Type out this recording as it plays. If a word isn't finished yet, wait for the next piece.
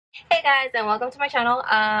Hey guys, and welcome to my channel.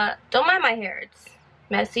 Don't mind my hair, it's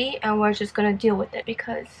messy and we're just gonna deal with it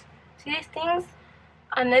because see these things?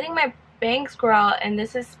 I'm letting my bangs grow out, and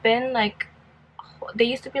this has been like, they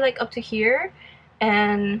used to be like up to here,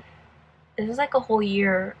 and this is like a whole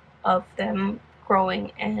year of them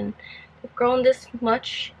growing, and they've grown this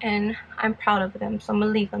much and I'm proud of them, so I'm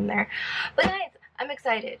gonna leave them there. But guys, I'm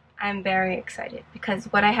excited. I'm very excited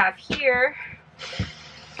because what I have here,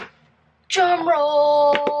 drum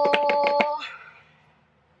roll,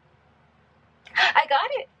 I got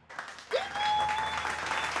it.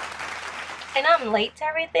 And I'm late to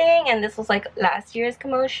everything, and this was like last year's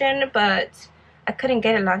commotion, but I couldn't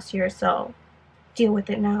get it last year, so deal with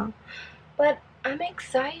it now. But I'm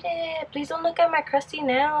excited. Please don't look at my crusty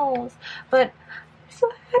nails, but I'm so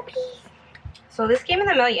happy. So this came in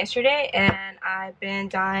the mail yesterday and I've been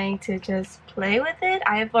dying to just play with it.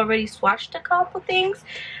 I have already swatched a couple things,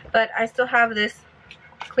 but I still have this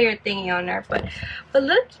clear thingy on there. But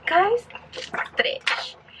look, guys,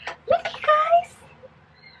 stretch. Look, guys,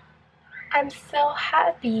 I'm so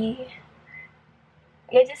happy.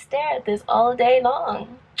 I just stare at this all day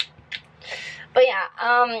long. But yeah,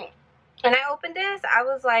 when I opened this, I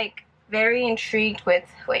was like very intrigued with,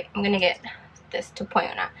 wait, I'm gonna get this to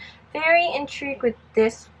point out. Very intrigued with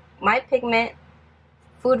this, My Pigment,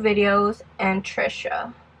 Food Videos, and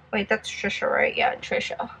Trisha. Wait, that's Trisha, right? Yeah,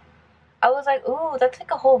 Trisha. I was like, ooh, that's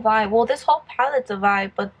like a whole vibe. Well, this whole palette's a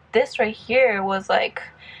vibe, but this right here was like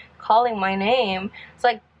calling my name. It's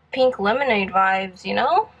like pink lemonade vibes, you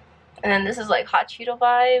know? And then this is like hot Cheeto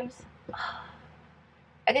vibes.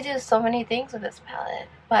 I could do so many things with this palette.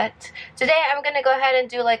 But today I'm gonna go ahead and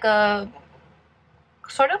do like a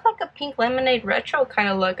sort of like a pink lemonade retro kind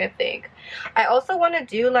of look, I think. I also want to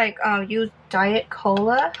do like use Diet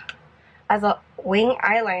Cola as a wing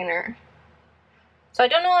eyeliner. So I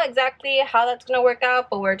don't know exactly how that's gonna work out,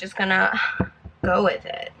 but we're just gonna go with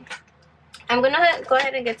it. I'm gonna go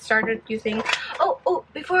ahead and get started using, oh,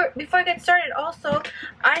 before I get started, also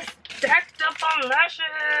I stacked up on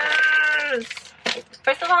lashes.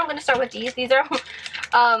 First of all, I'm gonna start with these. These are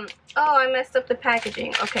oh, I messed up the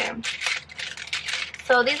packaging. Okay,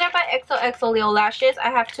 so these are by XOXO Leo lashes. I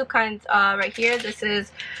have two kinds right here. This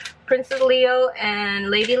is Princess Leo and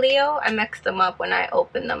Lady Leo. I mixed them up when I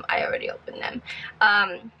opened them. I already opened them.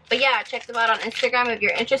 But yeah, check them out on Instagram if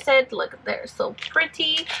you're interested. Look, they're so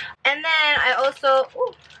pretty. And then I also,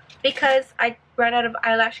 ooh, because I ran out of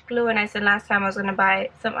eyelash glue and I said last time I was gonna buy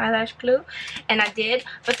some eyelash glue, and I did,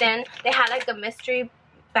 but then they had like a mystery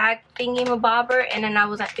bag thingy mabobber, and then I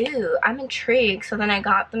was like, ew, I'm intrigued. So then I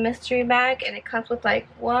got the mystery bag, and it comes with like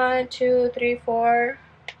 1, 2, 3, 4,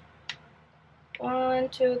 1,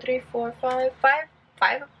 2, 3, 4, 5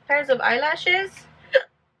 pairs of eyelashes.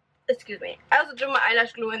 Excuse me, I also threw my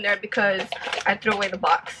eyelash glue in there because I threw away the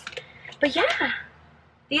box. But yeah,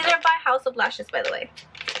 these are by House of Lashes, by the way.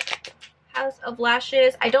 House of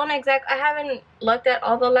Lashes. I haven't looked at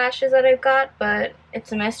all the lashes that I've got, but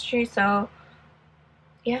it's a mystery, so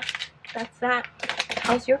yeah, that's that.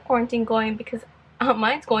 How's your quarantine going? Because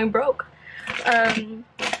mine's going broke.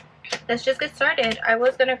 Let's just get started. I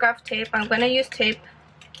was gonna graph tape. I'm gonna use tape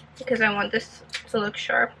because I want this to look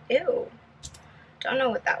sharp. Ew, don't know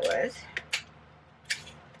what that was.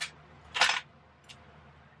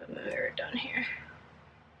 We're done here.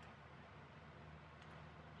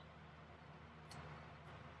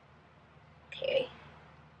 Okay.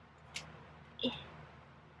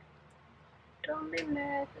 Don't be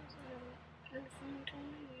mad.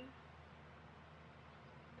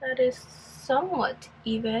 That is somewhat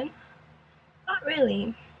even. Not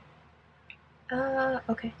really.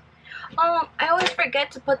 Okay. I always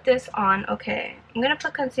forget to put this on. Okay. I'm gonna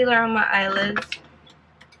put concealer on my eyelids.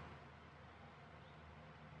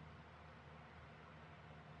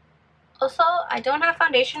 Also, I don't have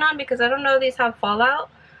foundation on because I don't know if these have fallout.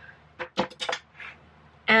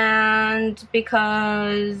 And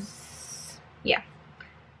because, yeah.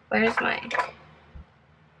 Where's my...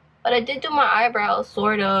 But I did do my eyebrows,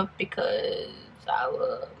 sort of, because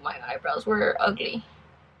my eyebrows were ugly.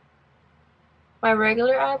 My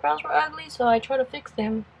regular eyebrows were ugly, so I tried to fix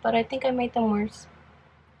them, but I think I made them worse.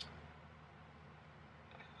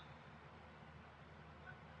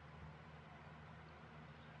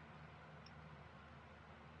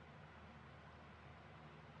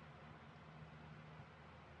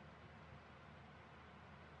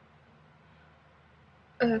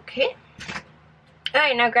 Okay.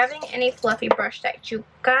 Alright, now grabbing any fluffy brush that you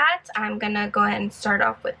got, I'm gonna go ahead and start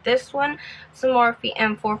off with this one. Some Morphe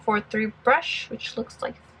M443 brush, which looks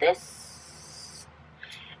like this.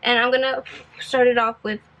 And I'm gonna start it off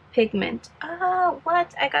with pigment. Oh,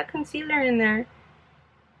 what? I got concealer in there.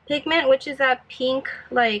 pigment, which is that pink,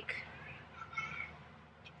 like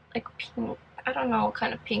pink. I don't know what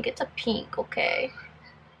kind of pink. It's a pink, okay?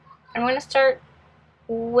 I'm gonna start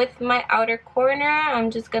with my outer corner.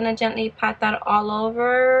 I'm just gonna gently pat that all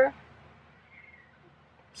over,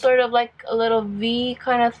 sort of like a little V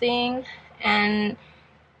kind of thing, and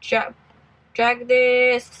drag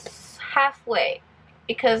this halfway,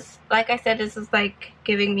 because like I said, this is like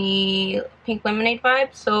giving me pink lemonade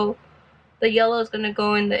vibes, so the yellow is gonna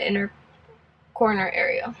go in the inner corner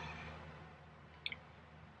area.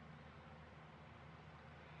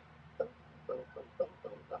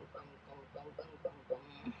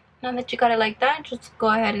 Now that you got it like that, just go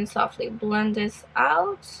ahead and softly blend this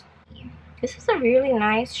out. This is a really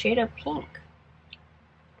nice shade of pink.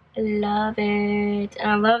 I love it.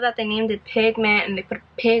 And I love that they named it pigment and they put a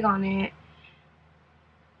pig on it.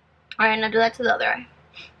 Alright, now do that to the other eye.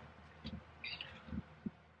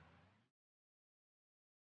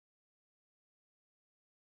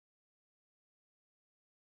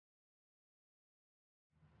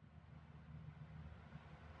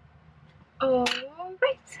 Alright.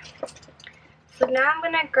 So now I'm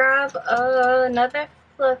gonna grab another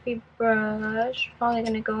fluffy brush. Probably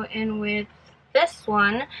gonna go in with this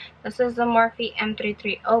one. This is the Morphe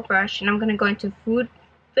M330 brush, and I'm gonna go into food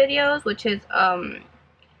videos, which is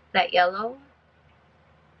that yellow.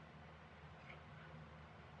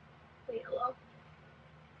 The yellow.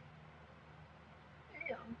 There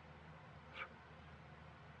you go.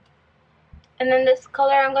 And then this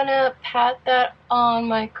color, I'm gonna pat that on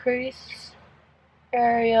my crease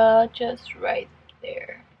area, just right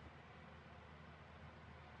there.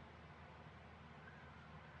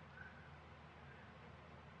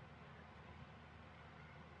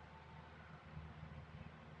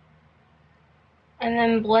 And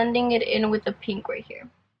then blending it in with the pink right here.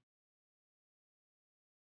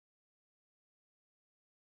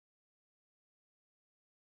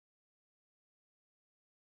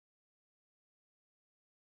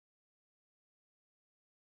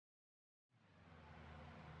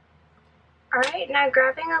 Alright, now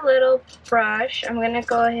grabbing a little brush, I'm going to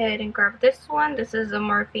go ahead and grab this one. This is a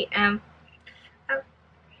Morphe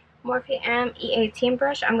E18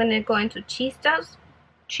 brush. I'm going to go into Cheese Dust,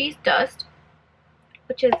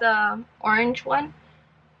 which is a orange one.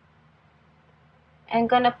 And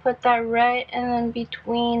going to put that right in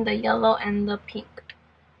between the yellow and the pink.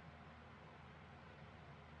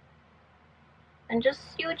 And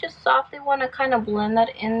you just softly want to kind of blend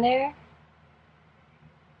that in there.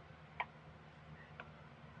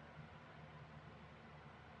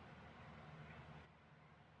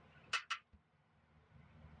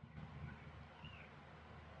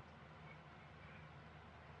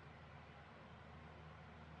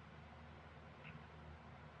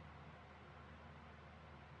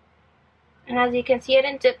 And as you can see, I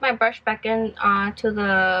didn't dip my brush back in to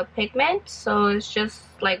the pigment, so it's just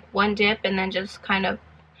like one dip and then just kind of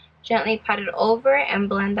gently pat it over and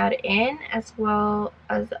blend that in, as well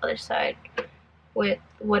as the other side with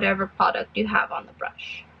whatever product you have on the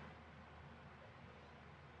brush.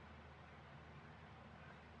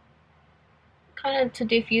 Kind of to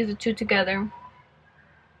diffuse the two together.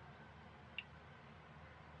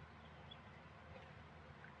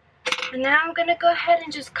 And now I'm gonna go ahead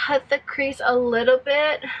and just cut the crease a little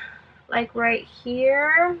bit, like right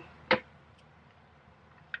here,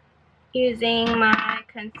 using my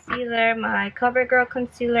concealer, my CoverGirl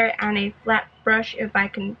concealer, and a flat brush if I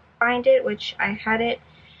can find it, which I had it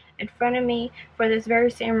in front of me for this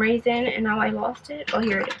very same reason, and now I lost it. Oh,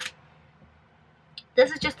 here it is.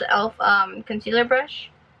 This is just the e.l.f. Concealer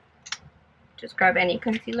brush. Just grab any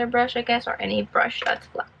concealer brush, I guess, or any brush that's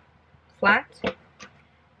flat.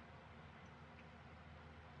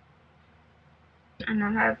 And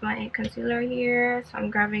I have my concealer here, so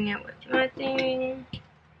I'm grabbing it with nothing.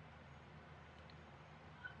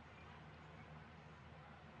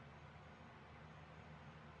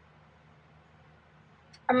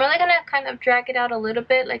 I'm really gonna kind of drag it out a little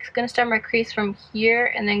bit, like it's gonna start my crease from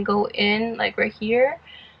here and then go in like right here,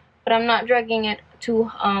 but I'm not dragging it too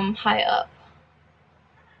high up.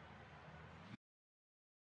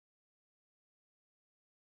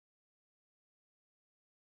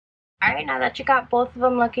 Alright, now that you got both of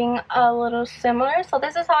them looking a little similar, so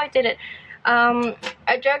this is how I did it.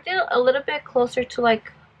 I dragged it a little bit closer to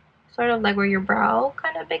like, sort of like where your brow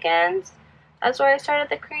kind of begins. That's where I started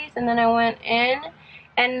the crease, and then I went in.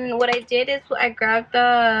 And what I did is I grabbed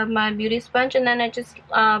my beauty sponge, and then I just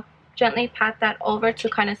gently pat that over to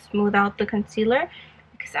kind of smooth out the concealer,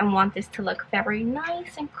 because I want this to look very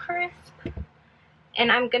nice and crisp.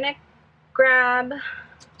 And I'm gonna grab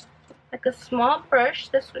like a small brush.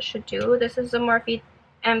 This should do. This is the Morphe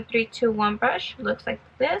M321 brush. Looks like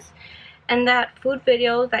this. And that food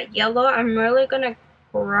video, that yellow, I'm really gonna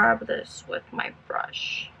grab this with my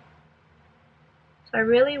brush. So I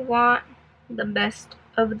really want the best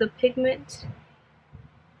of the pigment.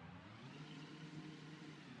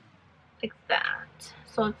 Like that.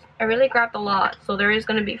 So I really grabbed a lot, so there is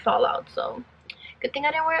gonna be fallout. So good thing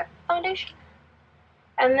I didn't wear foundation.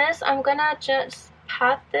 And this, I'm gonna just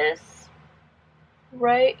pat this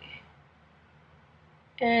right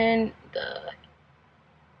in the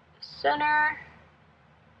center.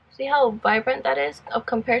 See how vibrant that is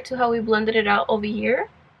compared to how we blended it out over here.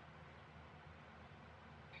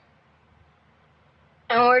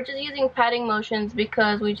 And we're just using patting motions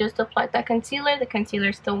because we just applied that concealer. The concealer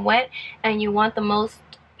is still wet and you want the most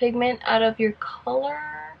pigment out of your color.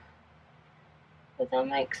 Does that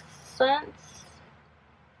make sense?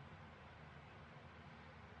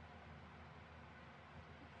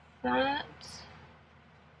 That.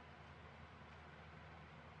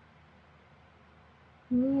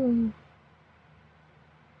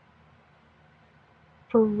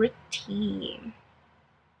 Pretty.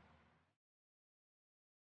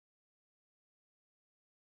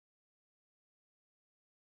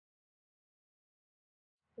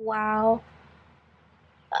 Wow,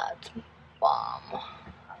 that's bomb.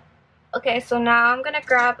 Okay, so now I'm gonna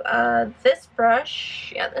grab this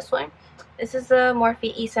brush. Yeah, this one. This is a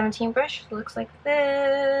Morphe E17 brush. It looks like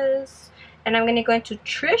this. And I'm gonna go into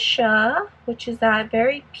Trisha, which is that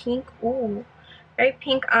very pink, ooh, very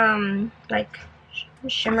pink, like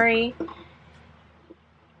shimmery,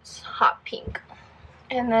 it's hot pink.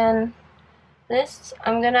 And then this,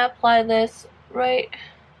 I'm gonna apply this right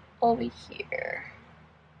over here.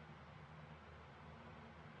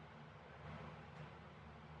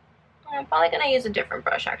 I'm probably gonna use a different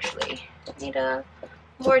brush actually. I need a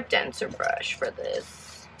more denser brush for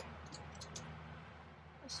this.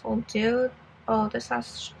 This will do. Oh, this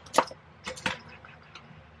has.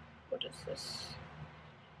 What is this?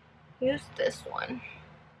 Use this one.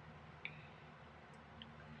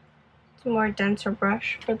 It's a more denser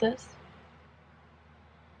brush for this.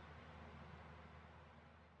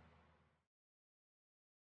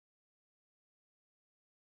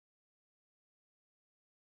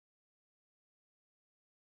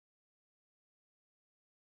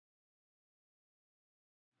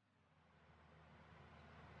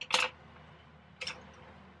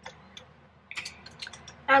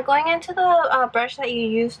 Now going into the brush that you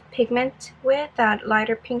used pigment with, that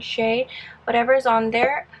lighter pink shade, whatever is on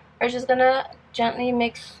there, we're just gonna gently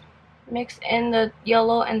mix in the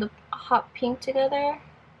yellow and the hot pink together.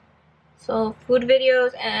 So food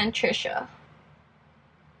videos and Trisha.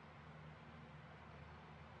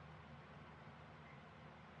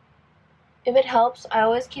 If it helps, I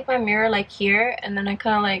always keep my mirror like here, and then I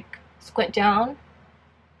kind of like squint down,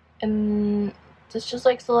 and it's just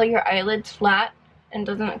like so your eyelid's flat and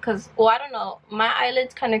doesn't, because, well, I don't know, my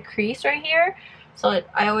eyelids kind of crease right here, so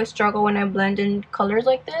I always struggle when I blend in colors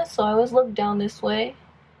like this. So I always look down this way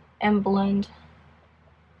and blend,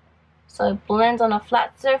 so it blends on a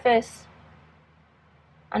flat surface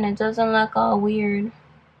and it doesn't look all weird.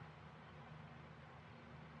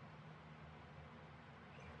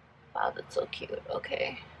 Wow, that's so cute.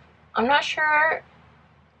 Okay, I'm not sure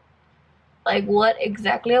like what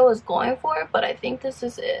exactly I was going for, but I think this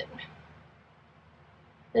is it.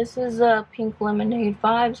 This is a pink lemonade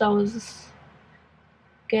vibes I was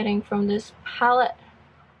getting from this palette.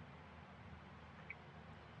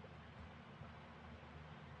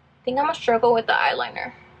 I think I'm gonna struggle with the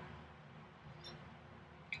eyeliner.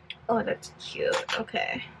 Oh, that's cute.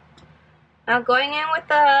 Okay. Now going in with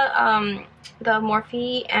the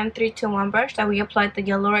Morphe M321 brush that we applied the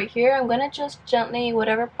yellow right here, I'm gonna just gently,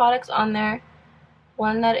 whatever product's on there,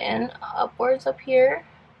 blend that in upwards up here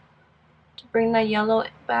to bring the yellow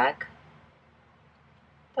back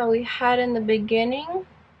that we had in the beginning.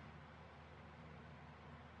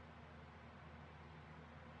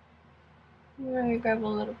 Let me grab a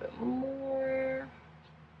little bit more.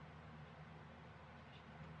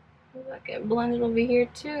 I can blend it over here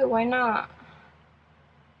too, why not?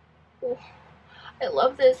 Ooh, I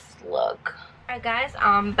love this look. Alright guys,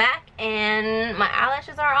 I'm back and my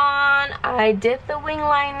eyelashes are on. I did the wing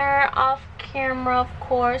liner off camera, of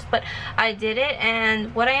course, but I did it,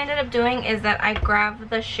 and what I ended up doing is that I grabbed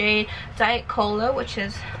the shade Diet Cola, which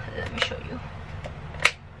is, let me show you.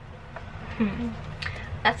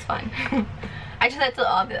 That's fun. I just had to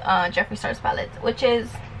all the Jeffree Star's palettes, which is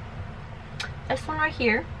this one right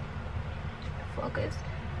here. Focus.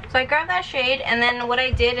 So I grabbed that shade, and then what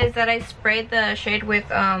I did is that I sprayed the shade with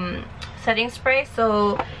setting spray,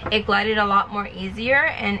 so it glided a lot more easier,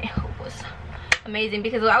 and it was amazing,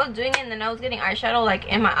 because I was doing it and then I was getting eyeshadow like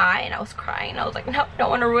in my eye and I was crying. I was like, no, I don't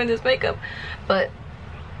want to ruin this makeup. But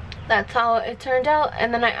that's how it turned out.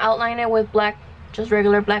 And then I outline it with black, just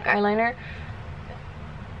regular black eyeliner.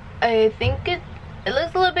 I think it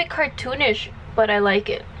looks a little bit cartoonish, but I like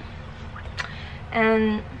it.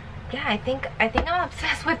 And yeah, I think I'm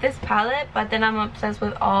obsessed with this palette, but then I'm obsessed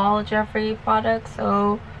with all Jeffree products,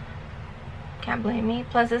 so can't blame me.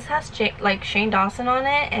 Plus this has like Shane Dawson on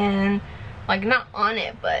it, and like not on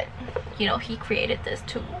it, but you know, he created this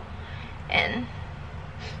too, and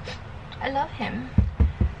I love him.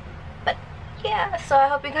 But yeah, so I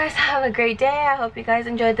hope you guys have a great day. I hope you guys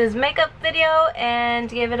enjoyed this makeup video, and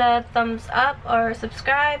give it a thumbs up or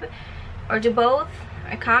subscribe, or do both,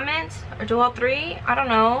 or comment, or do all three. I don't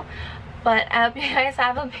know, but I hope you guys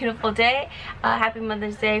have a beautiful day. Happy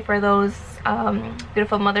Mother's Day for those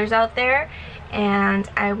beautiful mothers out there, and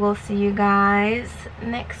I will see you guys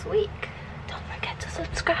next week. Don't forget to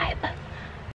subscribe.